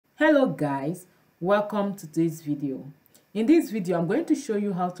Hello guys, welcome to this video. In this video, I'm going to show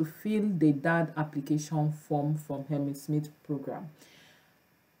you how to fill the Daad application form from Helmut-Schmidt-Programme.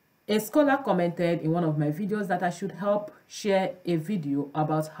 A scholar commented in one of my videos that I should help share a video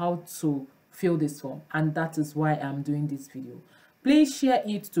about how to fill this form, and that is why I'm doing this video. Please share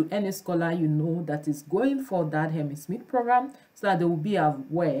it to any scholar you know that is going for that Helmut-Schmidt-Programme so that they will be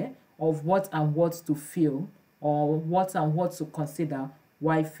aware of what and what to fill or what and what to consider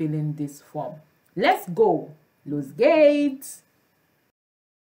while filling this form. Let's go! Los gates!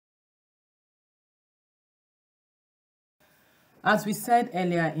 As we said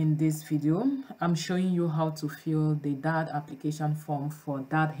earlier in this video, I'm showing you how to fill the Daad application form for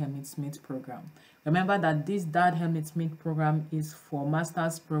Daad Helmut-Schmidt-Programme. Remember that this Daad Helmut-Schmidt-Programme is for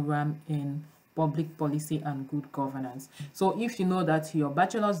master's program in public policy and good governance. So if you know that your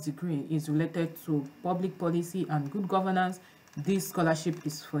bachelor's degree is related to public policy and good governance, this scholarship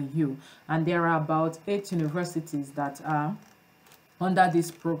is for you. And there are about 8 universities that are under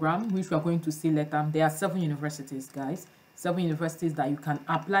this program, which we are going to see later. There are 7 universities, guys. 7 universities that you can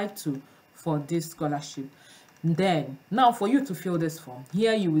apply to for this scholarship. Then, now for you to fill this form,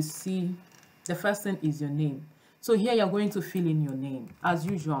 here you will see the first thing is your name. So here you're going to fill in your name. As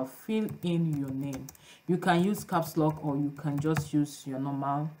usual, fill in your name. You can use caps lock or you can just use your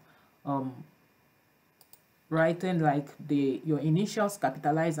normal writing, like your initials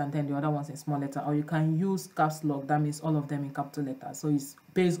capitalized and then the other ones in small letter, or you can use caps lock. That means all of them in capital letters. So it's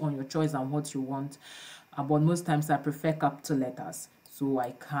based on your choice and what you want. But most times I prefer capital letters, so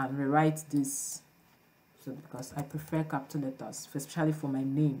I can rewrite this. So because I prefer capital letters, especially for my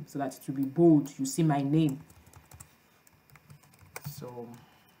name, so that it will be bold. You see my name. So,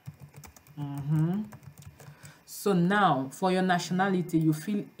 So now for your nationality, you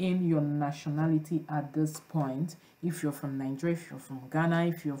fill in your nationality at this point. If you're from Nigeria, if you're from Ghana,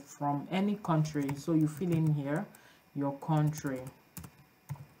 if you're from any country, so you fill in here your country.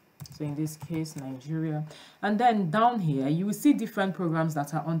 So in this case, Nigeria. And then down here, you will see different programs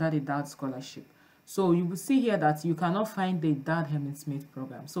that are under the Daad scholarship. So you will see here that you cannot find the Daad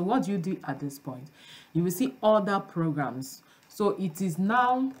Helmut-Schmidt-Programme. So what do you do at this point? You will see other programs. So it is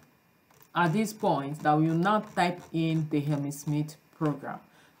now at this point that we will now type in the Helmut-Schmidt-Programme.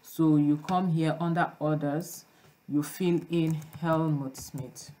 So you come here under others, you fill in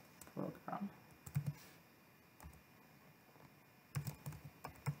Helmut-Schmidt-Programme.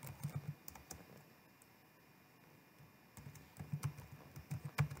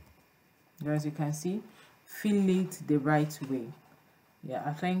 As you can see, fill it the right way. Yeah,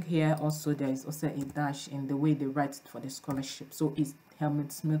 I think here also there is also a dash in the way they write it for the scholarship. So it's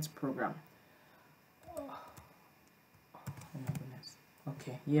Helmut-Schmidt-Programme. Oh my goodness.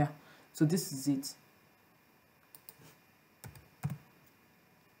 Okay, yeah. So this is it.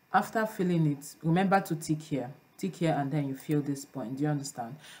 After filling it, remember to tick here. Tick here and then you fill this point. Do you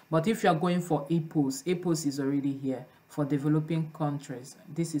understand? But if you are going for APOS, APOS is already here. For developing countries,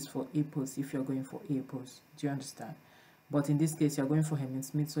 this is for APOS if you're going for APOS. Do you understand? But in this case, you're going for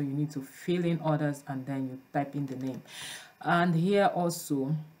Helmut-Schmidt, so you need to fill in others and then you type in the name. And here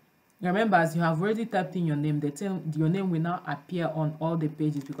also, remember, as you have already typed in your name, your name will now appear on all the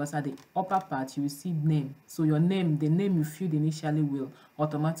pages, because at the upper part you will see name. So your name, the name you filled initially, will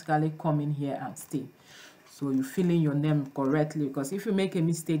automatically come in here and stay. So you fill in your name correctly, because if you make a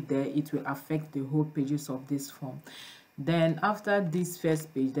mistake there, it will affect the whole pages of this form. Then after this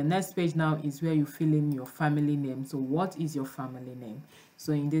first page, the next page now is where you fill in your family name. So what is your family name?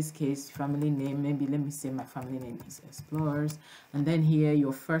 So in this case, family name, maybe let me say my family name is Explorers. And then here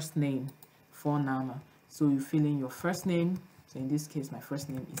your first name for Nama. So you fill in your first name. So in this case, my first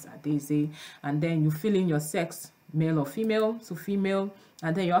name is Adeze. And then you fill in your sex, male or female. So female.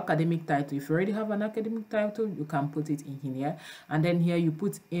 And then your academic title. If you already have an academic title, you can put it in here. And then here you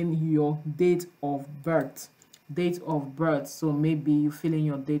put in your date of birth. Date of birth. So maybe you fill in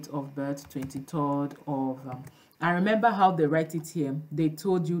your date of birth, 23rd of I remember how they write it here. They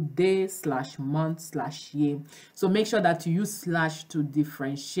told you day/month/year. So make sure that you use slash to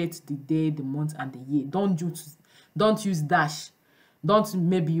differentiate the day, the month, and the year. Don't use dash.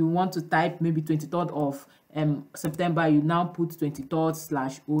 Maybe you want to type maybe 23rd of September, you now put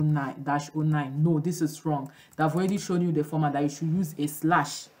 23rd/09-09. No, this is wrong. They've already shown you the format that you should use a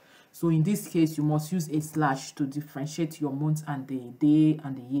slash. So in this case, you must use a slash to differentiate your month and the day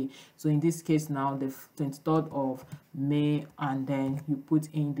and the year. So in this case now, the 23rd of May, and then you put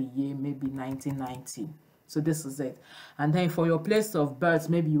in the year, maybe 1990. So this is it. And then for your place of birth,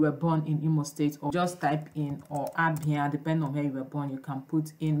 maybe you were born in Imo State, or just type in or Abia, depending on where you were born. You can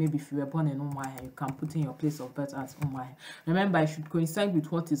put in, maybe if you were born in Umuahia, you can put in your place of birth as Umuahia. Remember, it should coincide with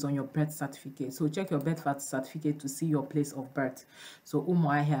what is on your birth certificate. So check your birth certificate to see your place of birth. So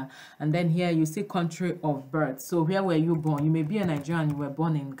Umuahia. And then here you see country of birth. So where were you born? You may be a Nigerian, you were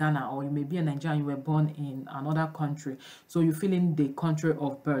born in Ghana, or you may be a Nigerian, you were born in another country. So you fill in the country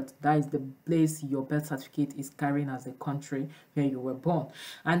of birth. That is the place your birth certificate is carrying as a country where you were born.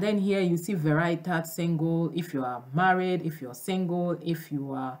 And then here you see varietat, single, if you are married, if you're single, if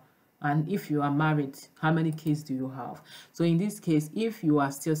you are married, how many kids do you have? So in this case, if you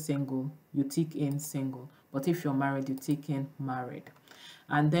are still single, you tick in single, but if you're married, you tick in married.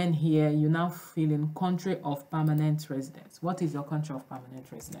 And then here you now fill in country of permanent residence. What is your country of permanent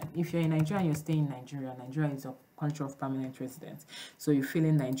residence? If you're in Nigeria, you're staying in Nigeria. Nigeria is your country of permanent residence. So you fill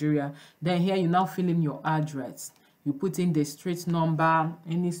in Nigeria. Then here you now fill in your address. You put in the street number,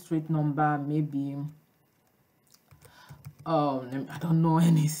 any street number, maybe I don't know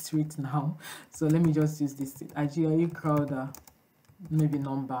any street now. So let me just use this Ajay Crowder, maybe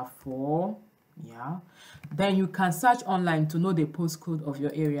number 4. Yeah, then you can search online to know the postcode of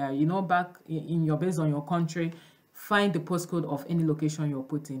your area. You know, back in your, based on your country, find the postcode of any location you're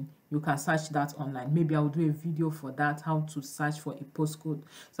putting. You can search that online. Maybe I'll do a video for that, how to search for a postcode.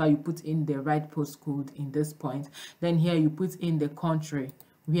 So you put in the right postcode in this point. Then here you put in the country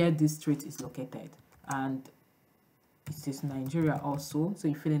where this street is located, and it is Nigeria also. So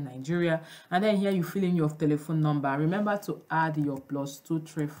you fill in Nigeria, and then here you fill in your telephone number. Remember to add your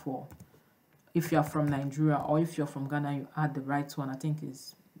 +234. If you are from Nigeria, or if you're from Ghana, you add the right one. I think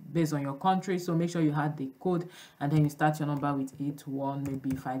it's based on your country, so make sure you add the code, and then you start your number with 81,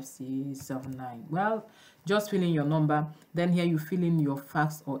 maybe 5679. Well, just fill in your number. Then here you fill in your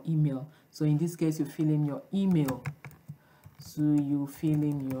fax or email. So in this case, you fill in your email. So you fill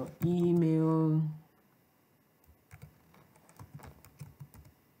in your email.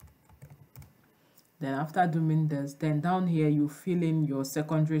 Then after doing this, then down here you fill in your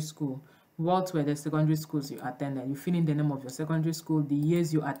secondary school. What were the secondary schools you attended? You fill in the name of your secondary school, the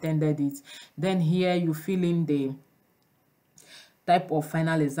years you attended it. Then here you fill in the type of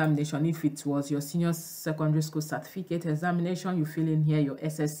final examination. If it was your senior secondary school certificate examination, you fill in here your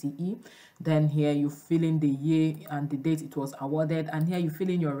SSCE. Then here you fill in the year and the date it was awarded, and here you fill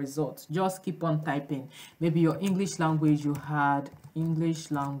in your results. Just keep on typing. Maybe your English language, you had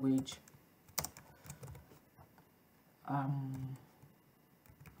English language.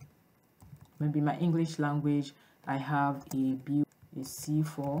 Maybe my English language, I have a B, a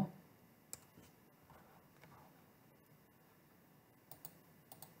C4.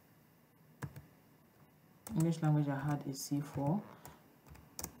 English language, I had a C4.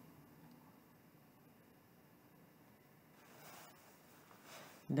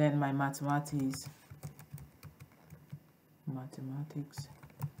 Then my mathematics,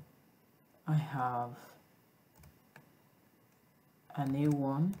 I have an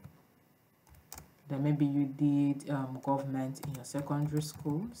A1. Then maybe you did government in your secondary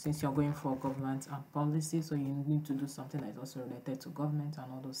school, since you're going for government and policy, so you need to do something that is also related to government and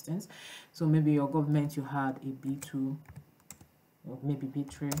all those things. So maybe your government, you had a B2 or maybe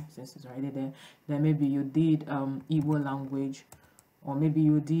B3, since it's already there. Then maybe you did Igbo language, or maybe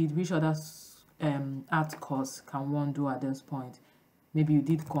you did, which other art course can one do at this point? Maybe you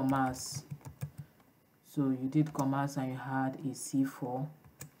did commerce. So you did commerce and you had a C4.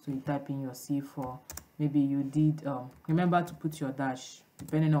 So you type in your C4. Maybe you did, remember to put your dash,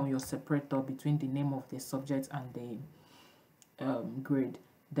 depending on your separator between the name of the subject and the grade.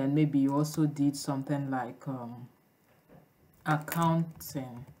 Then maybe you also did something like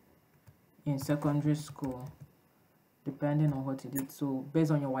accounting in secondary school, depending on what you did. So based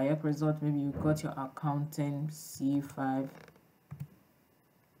on your WAEC result, maybe you got your accounting C5.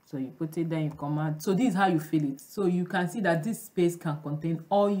 So you put it, then you come out. So this is how you fill it. So you can see that this space can contain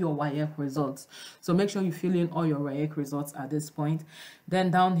all your WAEC results. So make sure you fill in all your WAEC results at this point.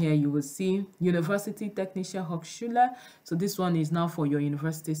 Then down here you will see University Technische Hochschule. So this one is now for your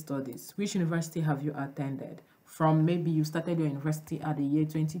university studies. Which university have you attended? From maybe you started your university at the year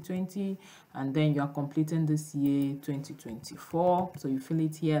 2020, and then you are completing this year 2024. So you fill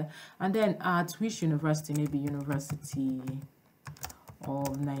it here. And then at which university? Maybe University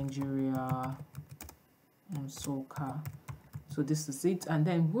of Nigeria, Soka. So this is it. And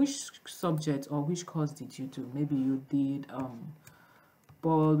then which subject or which course did you do? Maybe you did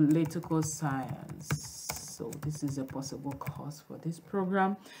political science. So this is a possible course for this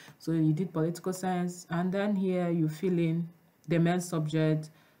program. So you did political science, and then here you fill in the main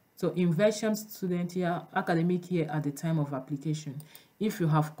subject So inversion student year, academic year at the time of application. If you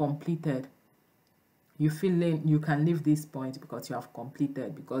have completed, you feeling you can leave this point because you have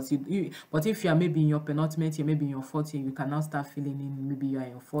completed, because but if you are maybe in your penultimate year, maybe in your fourth year, you can now start filling in, maybe you are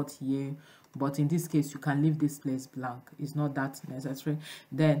in your fourth year, but in this case you can leave this place blank. It's not that necessary.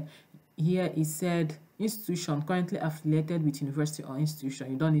 Then here it said institution currently affiliated with university or institution.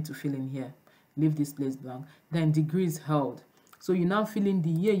 You don't need to fill in here, leave this place blank. Then degrees held. So you now fill in the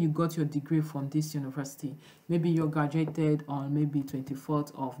year you got your degree from this university. Maybe you graduated on maybe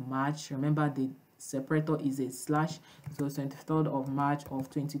 24th of March. Remember the separator is a slash, so 23rd of March of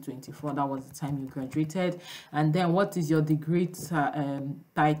 2024, that was the time you graduated. And then what is your degree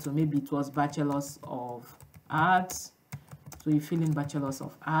title? Maybe it was Bachelor's of Arts, so you fill in Bachelor's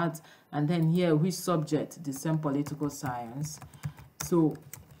of Arts. And then here, which subject? The same, political science. So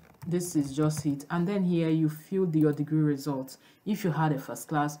this is just it. And then here you fill your degree results. If you had a first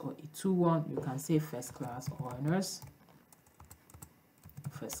class or a 2-1, you can say first class honors,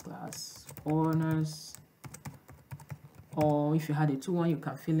 first class honors. Or if you had a 2-1, you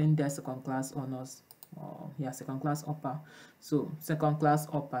can fill in their second class honors, or yeah, second class upper. So second class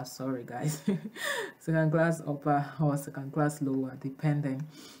upper, sorry guys, second class upper or second class lower, depending.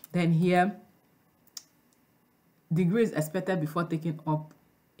 Then here, degree is expected before taking up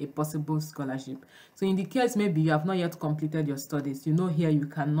a possible scholarship. So in the case maybe you have not yet completed your studies, you know, here you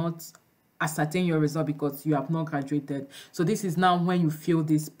cannot ascertain your result because you have not graduated. So this is now when you fill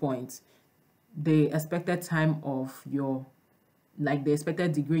this point, the expected time of your, like the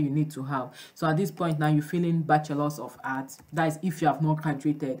expected degree you need to have. So at this point now you fill in Bachelor's of Arts, that is if you have not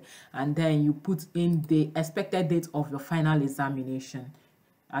graduated, and then you put in the expected date of your final examination.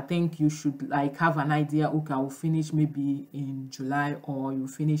 I think you should like have an idea, okay, I will finish maybe in July or you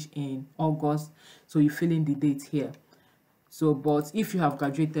finish in August. So you fill in the date here. So, but if you have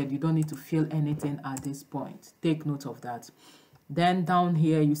graduated, you don't need to fill anything at this point. Take note of that. Then down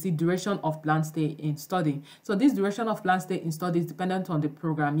here, you see duration of planned stay in study. So this duration of planned stay in study is dependent on the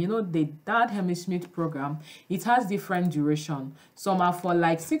program. You know, the Daad Helmut-Schmidt-Programme, it has different duration. Some are for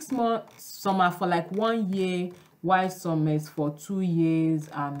like 6 months, some are for like 1 year, while some is for 2 years,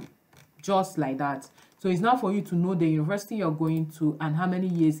 and just like that. So it's now for you to know the university you're going to and how many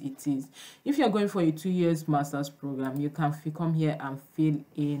years it is. If you're going for a 2 years master's program, you can come here and fill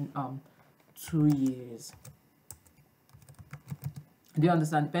in 2 years. Do you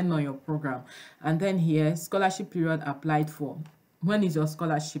understand? Depending on your program. And then here, scholarship period applied for. When is your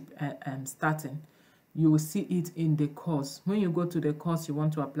scholarship starting? You will see it in the course. When you go to the course you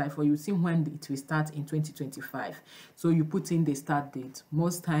want to apply for, you see when it will start in 2025. So you put in the start date.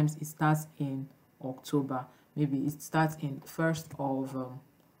 Most times it starts in October. Maybe it starts in 1st of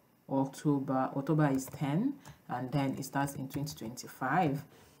October. October is 10, and then it starts in 2025.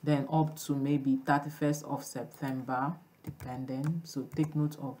 Then up to maybe 31st of September, depending. So take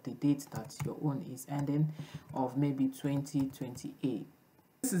note of the date that your own is ending, of maybe 2028.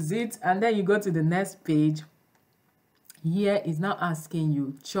 This is it. And then you go to the next page. Here is now asking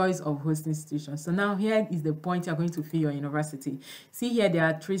you choice of host institution. So now here is the point you're going to fill your university. See here there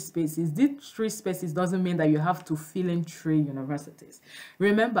are 3 spaces. These 3 spaces doesn't mean that you have to fill in 3 universities.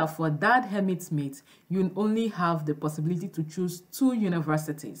 Remember, for Daad Helmut-Schmidt, you only have the possibility to choose 2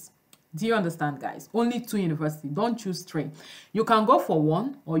 universities. Do you understand, guys? Only 2 universities. Don't choose 3. You can go for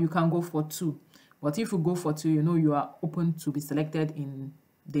 1 or you can go for 2. But if you go for 2, you know you are open to be selected in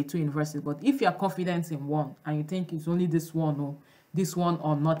the 2 universities. But if you are confident in 1 and you think it's only this one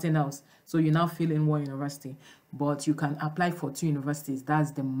or nothing else, so you now fill in 1 university, but you can apply for 2 universities.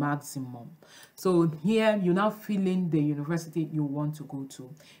 That's the maximum. So here you now fill in the university you want to go to.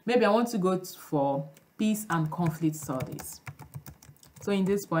 Maybe I want to go for peace and conflict studies. So in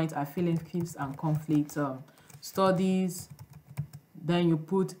this point, I fill in peace and conflict studies. Then you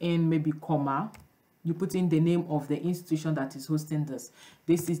put in maybe comma. You put in the name of the institution that is hosting this.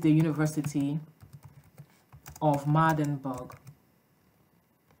 This is the University of Magdeburg.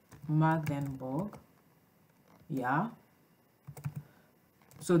 Magdeburg. Yeah.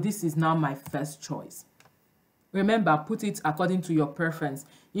 So this is now my first choice. Remember, put it according to your preference.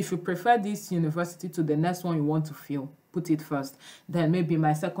 If you prefer this university to the next one you want to fill, put it first. Then maybe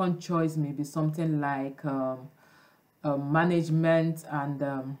my second choice may be something like management,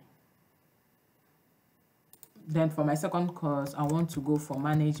 and then for my second course I want to go for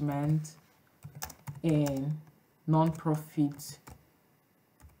management in non-profit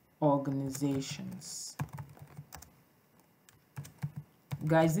organizations.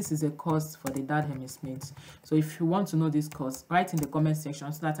 guys, this is a course for the Daad Helmut-Schmidt. So if you want to know this course, write in the comment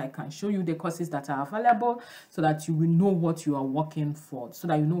section so that I can show you the courses that are available, so that you will know what you are working for, so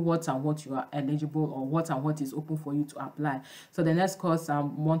that you know what and what you are eligible, or what and what is open for you to apply. So the next course I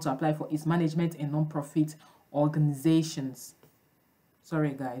want to apply for is management in non-profit organizations.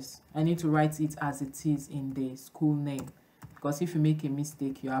 Sorry guys, I need to write it as it is in the school name, because if you make a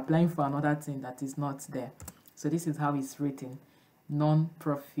mistake, you are applying for another thing that is not there. So this is how it's written: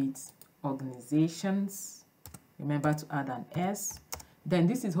 non-profit organizations. Remember to add an S. Then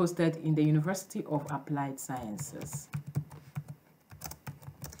this is hosted in the University of Applied Sciences.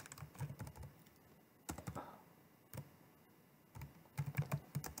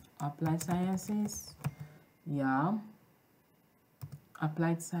 Applied Sciences, yeah.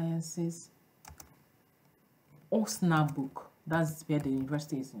 Applied Sciences, Osnabrück. That's where the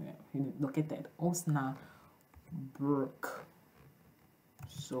university is located. Osnabrück.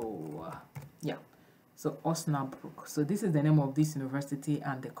 So yeah, so Osnabrück. So this is the name of this university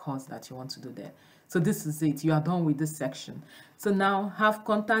and the course that you want to do there. So this is it. You are done with this section. So now, have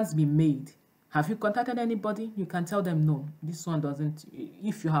contacts been made? Have you contacted anybody? You can tell them no, this one doesn't.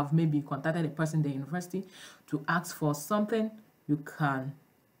 If you have maybe contacted a person in the university to ask for something, you can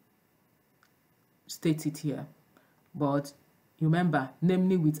state it here. But remember,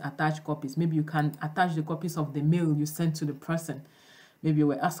 namely with attached copies. Maybe you can attach the copies of the mail you sent to the person. Maybe you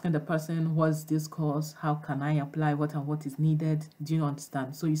were asking the person, what's this course? How can I apply? What and what is needed? Do you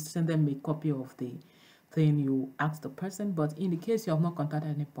understand? So you send them a copy of the thing you asked the person. But in the case you have not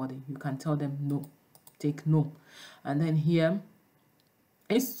contacted anybody, you can tell them no. Take no. And then here,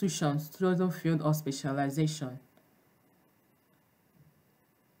 institutions, chosen field of specialization.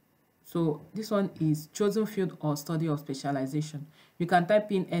 So this one is chosen field or study of specialization. You can type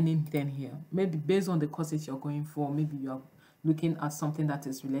in anything here. Maybe based on the courses you're going for, maybe you're looking at something that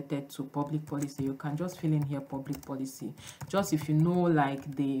is related to public policy. You can just fill in here public policy. Just if you know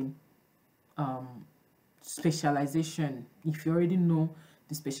like the specialization, if you already know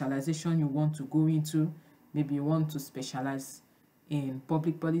the specialization you want to go into, maybe you want to specialize in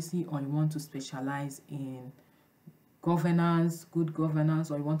public policy, or you want to specialize in governance, good governance,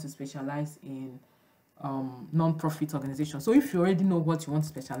 or you want to specialize in non-profit organization. So if you already know what you want to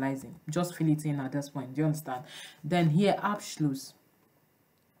specialize in, just fill it in at this point. Do you understand? Then here, Abschluss.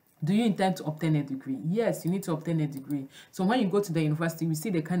 Do you intend to obtain a degree? Yes, you need to obtain a degree. So when you go to the university, you see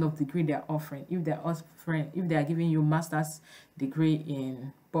the kind of degree they are offering. If they are giving you master's degree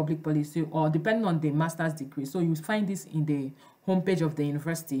in public policy, or depending on the master's degree. So you find this in the homepage of the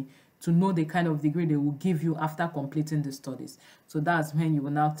university to know the kind of degree they will give you after completing the studies. So that's when you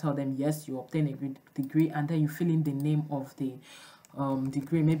will now tell them, yes, you obtain a degree, and then you fill in the name of the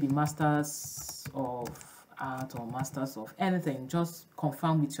degree, maybe Masters of Art or Masters of anything. Just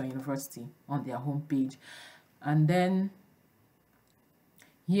confirm with your university on their homepage. And then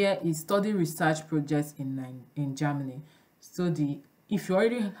here is study research projects in Germany. So if you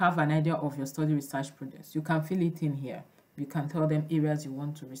already have an idea of your study research projects, you can fill it in here. You can tell them areas you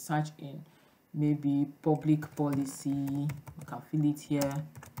want to research in, maybe public policy. You can fill it here.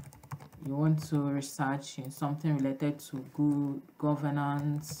 You want to research in something related to good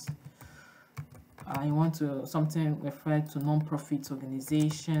governance. You want to something referred to non-profit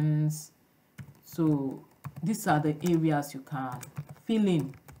organizations. So these are the areas you can fill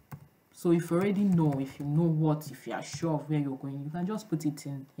in. So if you already know, if you are sure of where you're going, you can just put it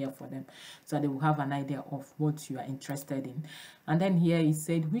in here for them, so they will have an idea of what you are interested in. And then here it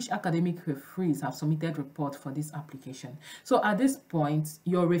said, which academic referees have submitted report for this application? So at this point,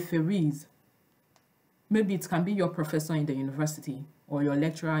 your referees, maybe it can be your professor in the university, or your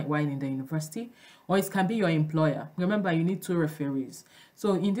lecturer while in the university, or it can be your employer. Remember, you need 2 referees.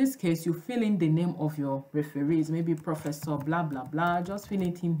 So in this case, you fill in the name of your referees, maybe professor blah blah blah, just fill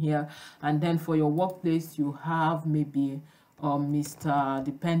it in here. And then for your workplace, you have maybe Mr.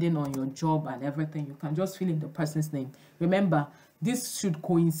 depending on your job and everything, you can just fill in the person's name. Remember, this should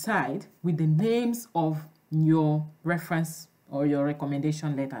coincide with the names of your reference or your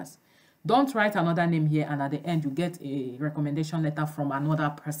recommendation letters. Don't write another name here and at the end you get a recommendation letter from another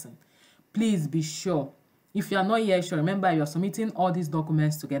person. Please be sure. If you are not yet sure, remember you're submitting all these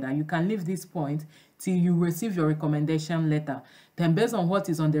documents together. You can leave this point till you receive your recommendation letter. Then based on what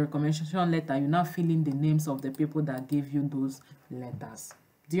is on the recommendation letter, you now fill in the names of the people that gave you those letters.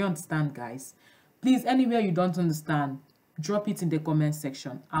 Do you understand, guys? Please, anywhere you don't understand, drop it in the comment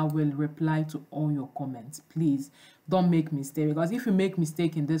section. I will reply to all your comments. Please don't make mistake, because if you make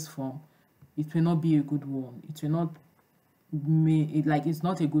mistake in this form, it will not be a good one. It will not it's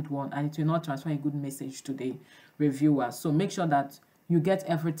not a good one, and it will not transfer a good message to the reviewers. So make sure that you get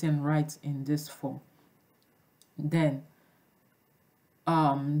everything right in this form. Then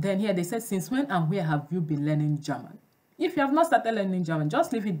here they said, since when and where have you been learning German? If you have not started learning German,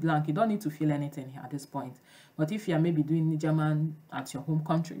 just leave it blank. You don't need to fill anything here at this point. But if you are maybe doing German at your home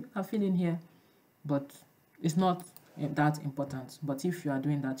country, you can fill in here. But it's not that important. But if you are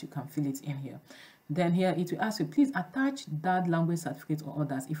doing that, you can fill it in here. Then here it will ask you, please attach that language certificate or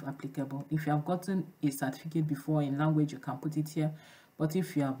others if applicable. If you have gotten a certificate before in language, you can put it here. But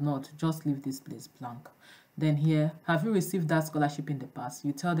if you have not, just leave this place blank. Then here, have you received that scholarship in the past?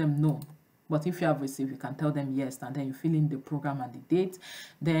 You tell them no. But if you have received, you can tell them yes, and then you fill in the program and the date.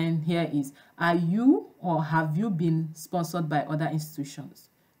 Then here is, are you or have you been sponsored by other institutions?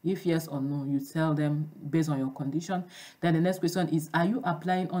 If yes or no, you tell them based on your condition. Then the next question is, are you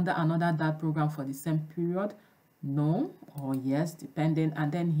applying under another Daad program for the same period? No or yes, depending.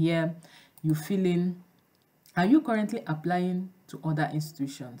 And then here you fill in, are you currently applying to other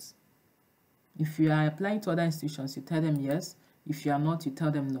institutions? If you are applying to other institutions, you tell them yes. If you are not, you tell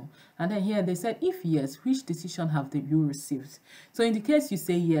them no. And then here they said, if yes, which decision have you received? So in the case you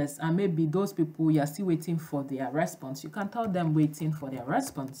say yes, and maybe those people, you are still waiting for their response, you can tell them waiting for their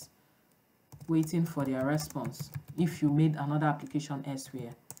response. Waiting for their response. If you made another application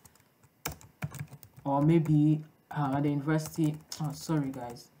elsewhere. Or maybe at the university, oh, sorry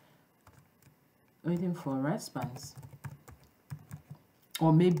guys. Waiting for a response.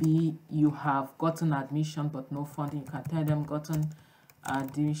 Or maybe you have gotten admission but no funding. You can tell them gotten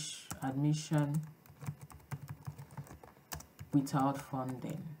admission without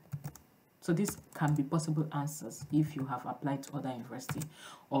funding. So this can be possible answers if you have applied to other university.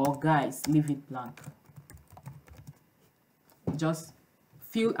 Or guys, leave it blank. Just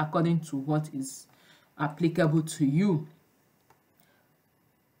fill according to what is applicable to you.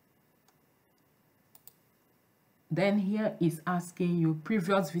 Then here is asking you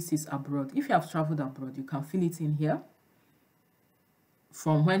previous visits abroad. If you have traveled abroad, you can fill it in here.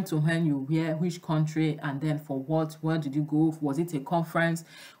 From when to when you were, which country, and then for what, where did you go? Was it a conference?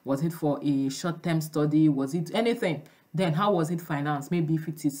 Was it for a short-term study? Was it anything? Then how was it financed? Maybe if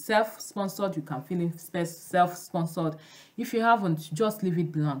it is self-sponsored, you can fill in self-sponsored. If you haven't, just leave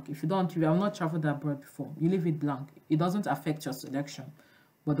it blank. If you have not traveled abroad before, you leave it blank. It doesn't affect your selection.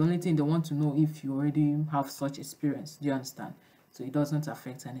 But the only thing they want to know if you already have such experience. Do you understand? So it doesn't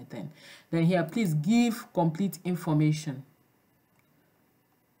affect anything. Then here, please give complete information.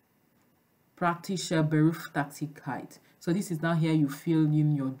 Practice Berufstätigkeit. So this is now here you fill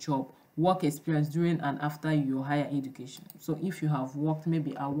in your job, work experience during and after your higher education. So if you have worked,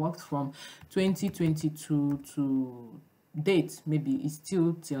 maybe I worked from 2022 to date, maybe it's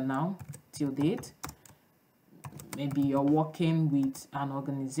still till now, till date. Maybe you're working with an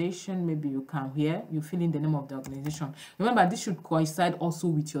organization, maybe you can here, you fill in the name of the organization. Remember, this should coincide also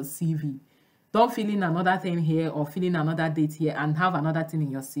with your CV. Don't fill in another thing here or fill in another date here and have another thing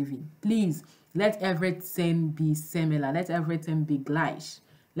in your CV. Please, let everything be similar. Let everything be gleich.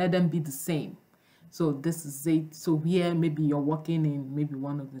 Let them be the same. So this is it. So here, maybe you're working in maybe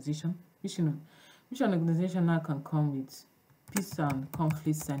one organization. Which one organization now can come with Peace and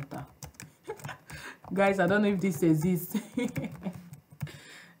Conflict Center? Guys, I don't know if this exists.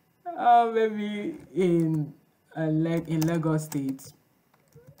 Maybe in Lagos State.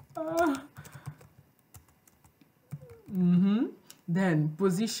 Then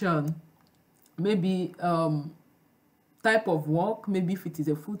position, maybe type of work, maybe if it is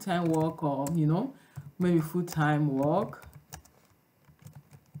a full-time work or maybe full-time work.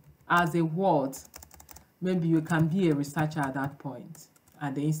 As a word, maybe you can be a researcher at that point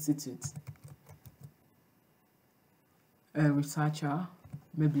at the institute. A researcher,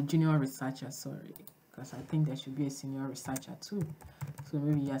 maybe junior researcher, sorry, because I think there should be a senior researcher too. So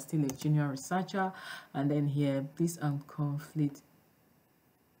maybe you are still a junior researcher. And then here, Peace and Conflict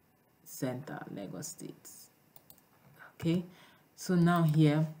Center, Lagos State. Okay, so now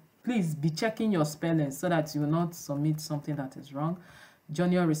here, please be checking your spelling so that you will not submit something that is wrong.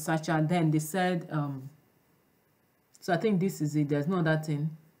 Junior researcher, then they said, so I think this is it. There's no other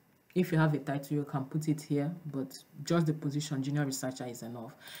thing. If you have a title, you can put it here, but just the position, junior researcher, is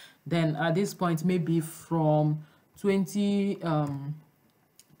enough. Then at this point, maybe from 2020 to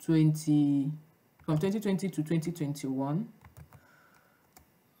 2021,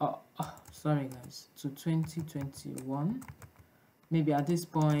 sorry guys, to 2021, maybe at this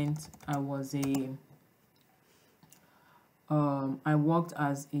point, I was I worked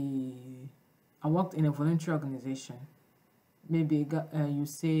in a voluntary organization. Maybe you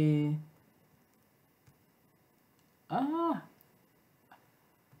say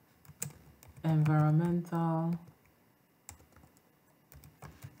environmental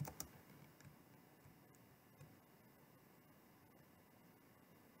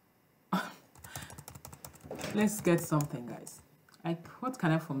Let's get something, guys. Like, what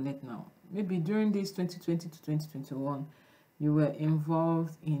can I formulate now? Maybe during this 2020 to 2021, you were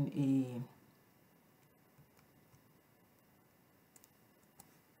involved in a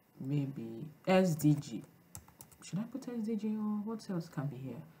maybe SDG. Should I put SDG or what else can be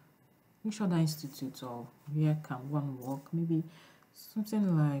here? Which other institute or where can one work? Maybe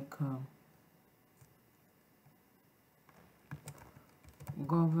something like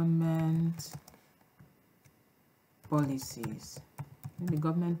government policies. Maybe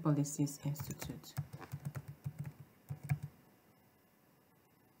Government Policies Institute.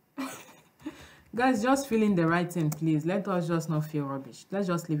 Guys, just fill in the right thing, please. Let us just not feel rubbish. Let's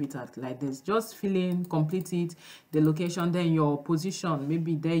just leave it at like this. Just fill in, complete it, the location, then your position.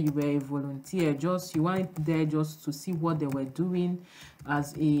 Maybe there you were a volunteer. Just you went there just to see what they were doing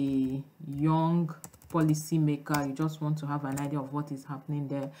as a young policy maker. You just want to have an idea of what is happening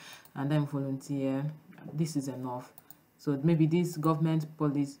there, and then volunteer. This is enough. So maybe this Government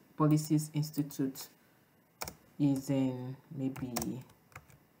Policies Institute is in maybe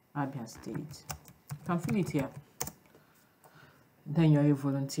Abia State. You can fill it here. Then you're a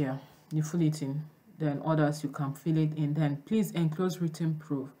volunteer. You fill it in. Then others, you can fill it in. Then please enclose written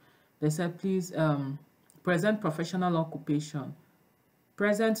proof. They said please present professional occupation.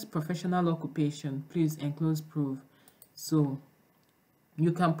 Present professional occupation. Please enclose proof. So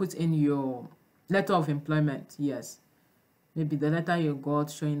you can put in your letter of employment. Yes. Maybe the letter you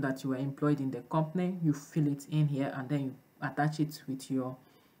got showing that you were employed in the company. You fill it in here and then you attach it with your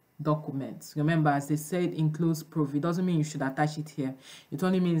documents. Remember, as they said, enclose proof. It doesn't mean you should attach it here. It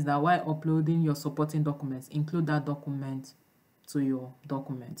only means that while uploading your supporting documents, include that document to your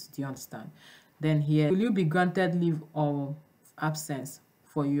documents. Do you understand? Then here, will you be granted leave of absence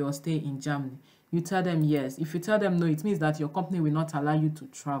for your stay in Germany? You tell them yes. If you tell them no, it means that your company will not allow you to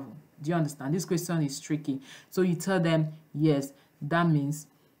travel. Do you understand? This question is tricky. So you tell them yes. That means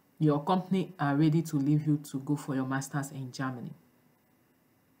your company are ready to leave you to go for your master's in Germany.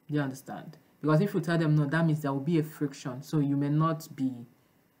 Do you understand? Because if you tell them no, that means there will be a friction. So you may not be,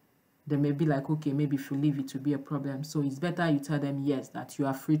 they may be like, okay, maybe if you leave it will be a problem. So it's better you tell them yes, that you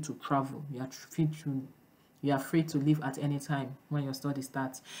are free to travel. You are free to leave at any time when your study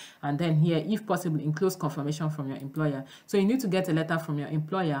starts. And then here, if possible, enclose confirmation from your employer. So you need to get a letter from your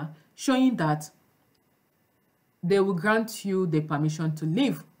employer showing that they will grant you the permission to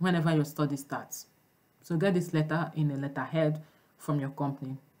leave whenever your study starts. So get this letter in a letterhead from your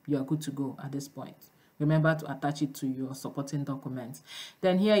company. You are good to go at this point. Remember to attach it to your supporting documents.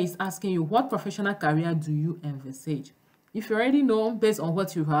 Then here is asking you, what professional career do you envisage? If you already know, based on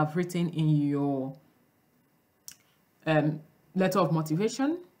what you have written in your letter of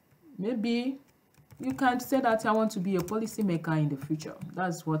motivation, maybe you can say that I want to be a policymaker in the future.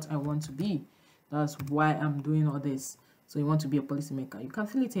 That's what I want to be. That's why I'm doing all this. So you want to be a policymaker. You can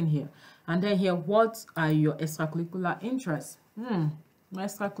fill it in here. And then here, what are your extracurricular interests? My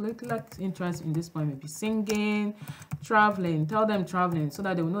extracurricular interest in this point may be singing, traveling. Tell them traveling so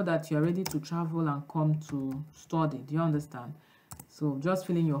that they will know that you're ready to travel and come to study. Do you understand? So just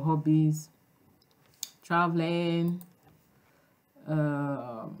fill in your hobbies, traveling,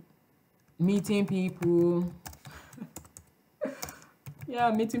 meeting people.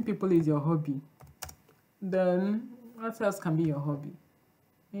 Yeah, meeting people is your hobby. Then what else can be your hobby?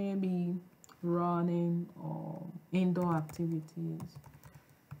 Maybe running or indoor activities,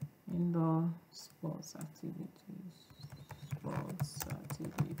 indoor sports activities.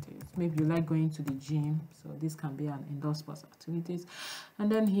 Maybe you like going to the gym, so this can be an indoor sports activities.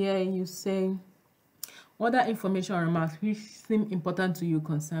 And then here you say other information or remarks which seem important to you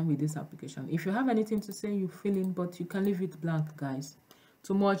concerned with this application. If you have anything to say, you fill in, but you can leave it blank, guys.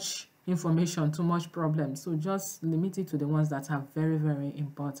 Too much information, too much problem. So just limit it to the ones that are very, very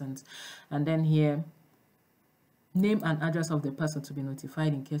important. And then here, name and address of the person to be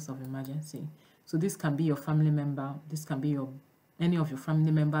notified in case of emergency. So this can be your family member. This can be any of your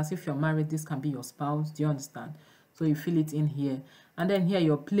family members. If you're married, this can be your spouse. Do you understand? So you fill it in here. And then here,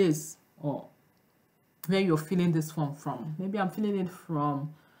 your place or where you're filling this form from. Maybe I'm filling it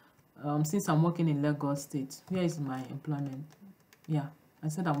from, since I'm working in Lagos State. Where is my employment? Yeah, I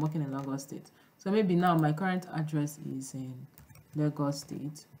said I'm working in Lagos State. So maybe now my current address is in Lagos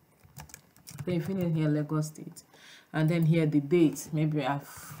State. Then you fill in here Lagos State. And then here the date. Maybe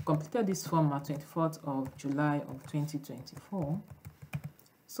I've completed this form on 24th of July of 2024.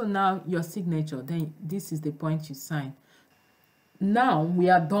 So now your signature, then this is the point you sign. Now we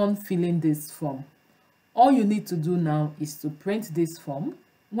are done filling this form. All you need to do now is to print this form.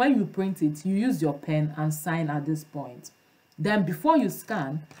 When you print it, you use your pen and sign at this point. Then before you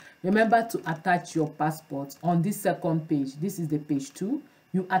scan, remember to attach your passport on this second page. This is the page 2.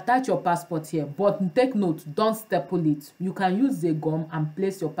 You attach your passport here, but take note, don't staple it. You can use the gum and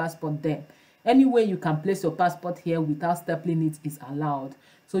place your passport there. Any way you can place your passport here without stapling it is allowed.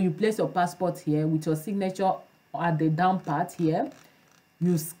 So you place your passport here with your signature at the down part here.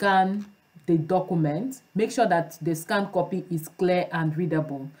 You scan the document. Make sure that the scanned copy is clear and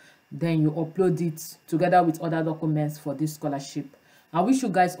readable. Then you upload it together with other documents for this scholarship. I wish you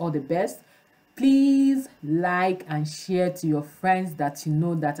guys all the best. Please like and share to your friends that you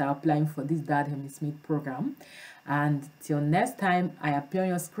know that are applying for this Daad Helmut-Schmidt program. And till next time I appear on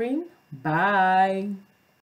your screen. Bye.